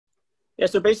Yeah,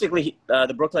 so basically,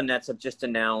 the Brooklyn Nets have just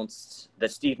announced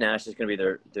that Steve Nash is going to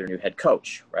be their new head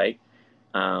coach, right?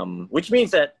 Which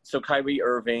means that so Kyrie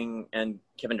Irving and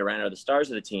Kevin Durant are the stars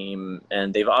of the team,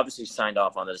 and they've obviously signed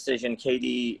off on the decision.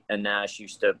 KD and Nash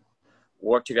used to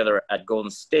work together at Golden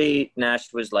State.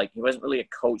 Nash was like he wasn't really a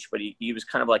coach, but he was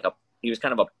kind of like a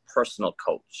personal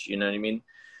coach. You know what I mean?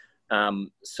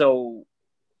 So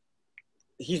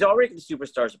he's already the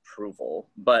superstar's approval,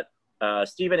 but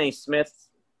Stephen A. Smith,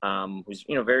 who's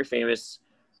very famous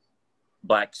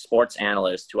black sports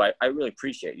analyst, who I really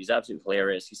appreciate. He's absolutely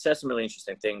hilarious. He says some really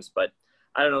interesting things, but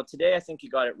I don't know. Today, I think he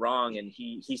got it wrong, and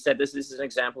he said this is an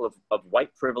example of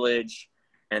white privilege,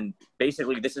 and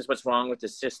basically this is what's wrong with the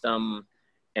system,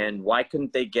 and why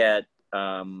couldn't they get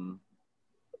some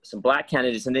black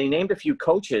candidates? And they named a few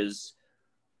coaches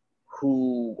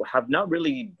who have not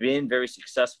really been very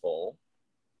successful,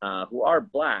 who are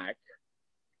black,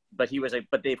 but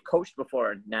but they've coached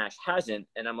before and Nash hasn't.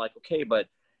 And I'm like, okay, but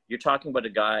you're talking about a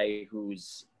guy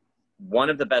who's one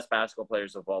of the best basketball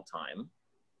players of all time,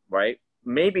 right?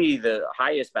 Maybe the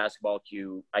highest basketball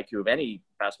IQ of any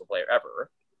basketball player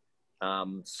ever.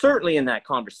 Certainly in that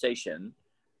conversation.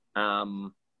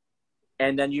 And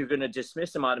then you're going to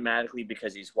dismiss him automatically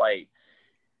because he's white.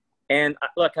 And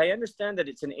look, I understand that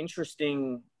it's an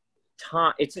interesting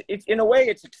time. It's in a way,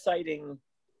 it's exciting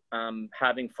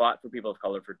having fought for people of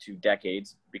color for 2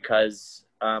 decades because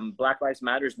Black Lives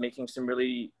Matter is making some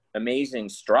really amazing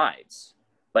strides.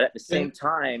 But at the same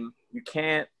time, you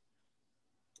can't,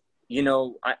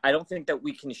 I don't think that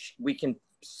we can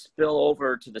spill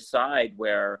over to the side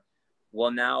where,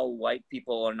 well, now white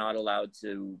people are not allowed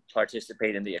to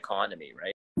participate in the economy,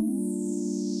 right?